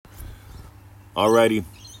Alrighty,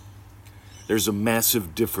 there's a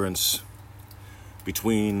massive difference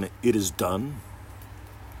between it is done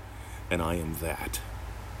and I am that.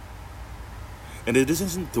 And it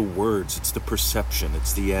isn't the words, it's the perception,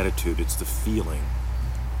 it's the attitude, it's the feeling.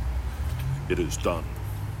 It is done.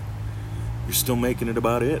 You're still making it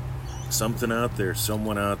about it. Something out there,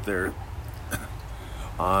 someone out there.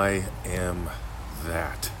 I am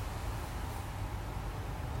that.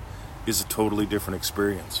 Is a totally different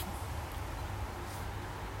experience.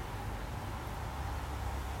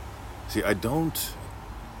 I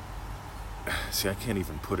can't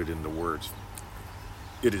even put it into words.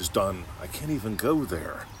 It is done. I can't even go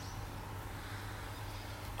there.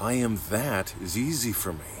 I am that is easy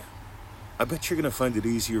for me. I bet you're going to find it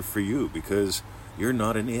easier for you because you're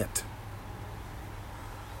not an it.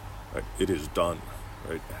 Right? It is done.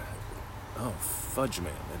 Right? Oh, fudge,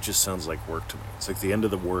 man. That just sounds like work to me. It's like the end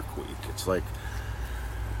of the work week. It's like,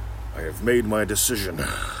 I have made my decision.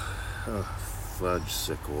 Oh, fudge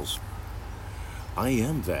sickles. I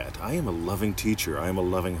am that. I am a loving teacher. I am a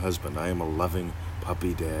loving husband. I am a loving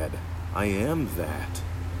puppy dad. I am that.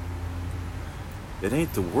 It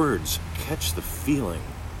ain't the words. Catch the feeling.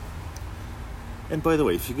 And by the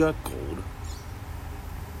way, if you got gold,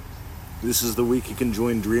 this is the week you can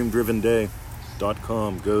join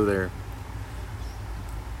DreamDrivenDay.com. Go there.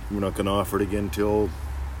 We're not going to offer it again till,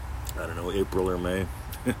 April or May.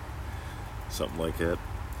 Something like that.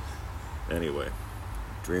 Anyway,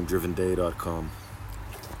 DreamDrivenDay.com.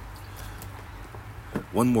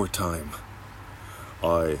 One more time.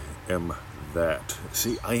 I am that.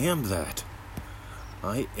 See, I am that.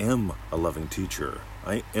 I am a loving teacher.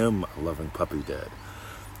 I am a loving puppy dad.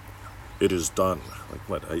 It is done. Like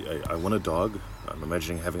what? I want a dog. I'm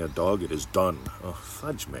imagining having a dog. It is done. Oh,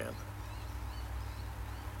 fudge, man.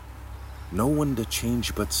 No one to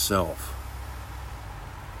change but self.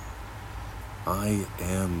 I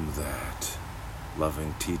am that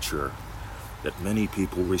loving teacher that many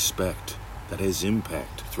people respect, that has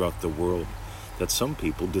impact throughout the world, that some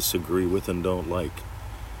people disagree with and don't like.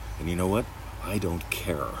 And you know what? I don't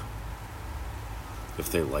care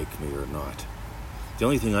if they like me or not. The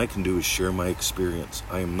only thing I can do is share my experience.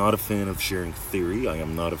 I am not a fan of sharing theory. I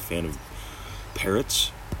am not a fan of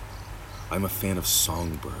parrots. I'm a fan of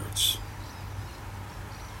songbirds.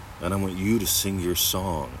 And I want you to sing your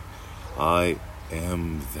song. I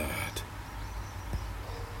am that.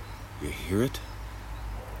 You hear it?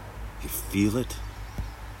 You feel it?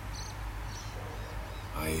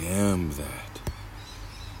 I am that.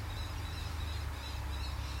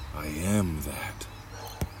 I am that.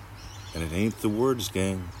 And it ain't the words,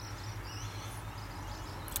 gang.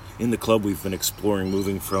 In the club, we've been exploring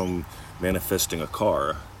moving from manifesting a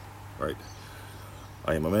car, right?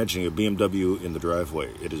 I am imagining a BMW in the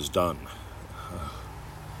driveway. It is done.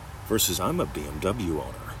 Versus I'm a BMW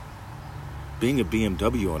owner. Being a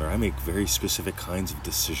BMW owner, I make very specific kinds of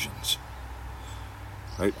decisions.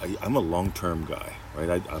 Right? I'm a long-term guy,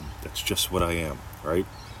 right? That's just what I am, right?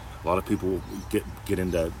 A lot of people get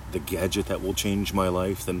into the gadget that will change my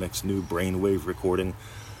life, the next new brainwave recording.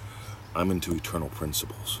 I'm into eternal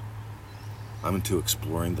principles. I'm into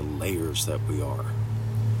exploring the layers that we are.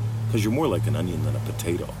 Because you're more like an onion than a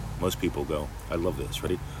potato. Most people go, I love this,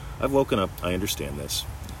 ready? I've woken up, I understand this.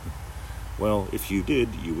 Well, if you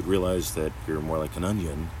did, you would realize that you're more like an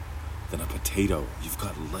onion than a potato. You've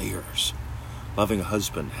got layers. Loving a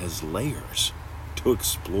husband has layers to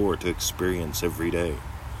explore, to experience every day.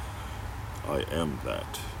 I am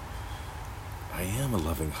that. I am a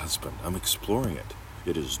loving husband. I'm exploring it.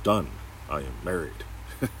 It is done. I am married.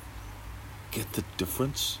 Get the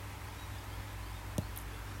difference?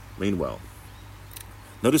 Meanwhile,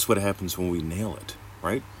 notice what happens when we nail it,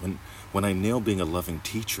 right? When I nail being a loving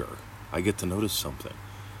teacher, I get to notice something.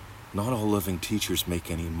 Not all loving teachers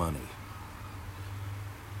make any money.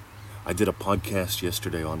 I did a podcast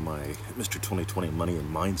yesterday on my Mr. 2020 Money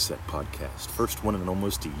and Mindset podcast. First one in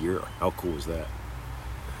almost a year. How cool is that?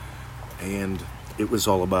 And it was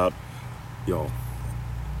all about,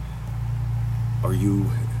 are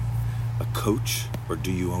you a coach or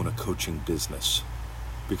do you own a coaching business?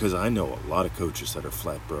 Because I know a lot of coaches that are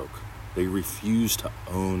flat broke. They refuse to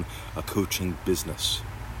own a coaching business.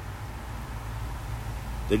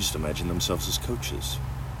 They just imagine themselves as coaches.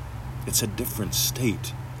 It's a different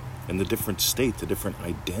state. And the different state, the different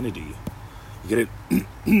identity. You get it?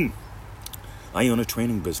 I own a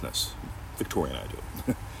training business. Victoria and I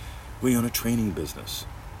do. We own a training business.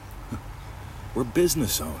 We're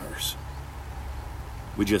business owners.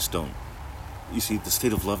 We just don't. You see, the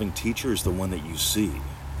state of loving teacher is the one that you see.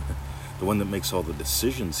 The one that makes all the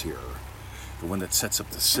decisions here. the one that sets up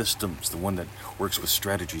the systems, the one that works with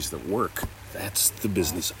strategies that work. That's the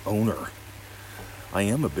business owner. I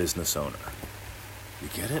am a business owner. You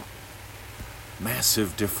get it?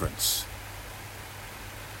 Massive difference.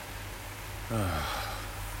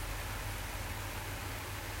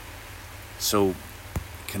 So,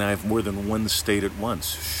 can I have more than one state at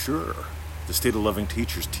once? Sure. The state of loving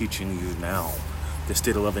teacher's teaching you now. The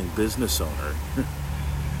state of loving business owner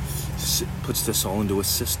puts this all into a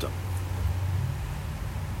system.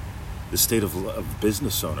 The state of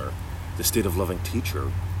business owner, the state of loving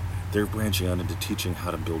teacher, they're branching out into teaching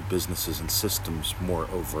how to build businesses and systems more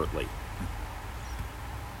overtly,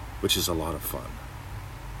 which is a lot of fun.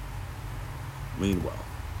 Meanwhile,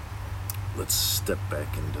 let's step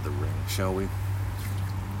back into the ring, shall we?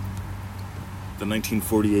 The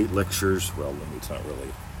 1948 lectures, well, it's not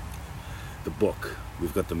really. The book,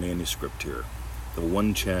 we've got the manuscript here. The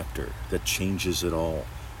one chapter that changes it all.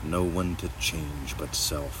 No one to change but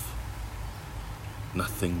self.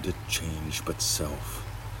 Nothing to change but self.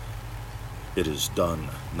 It is done.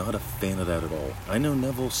 Not a fan of that at all. I know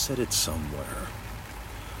Neville said it somewhere.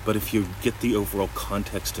 But if you get the overall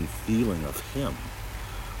context and feeling of him,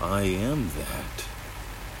 I am that.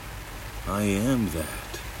 I am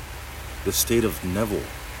that. The state of Neville.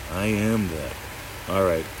 I am that.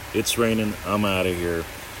 Alright, it's raining. I'm out of here.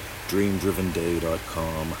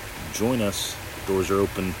 DreamDrivenDay.com. Join us. The doors are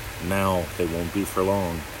open now. They won't be for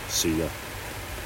long. See ya.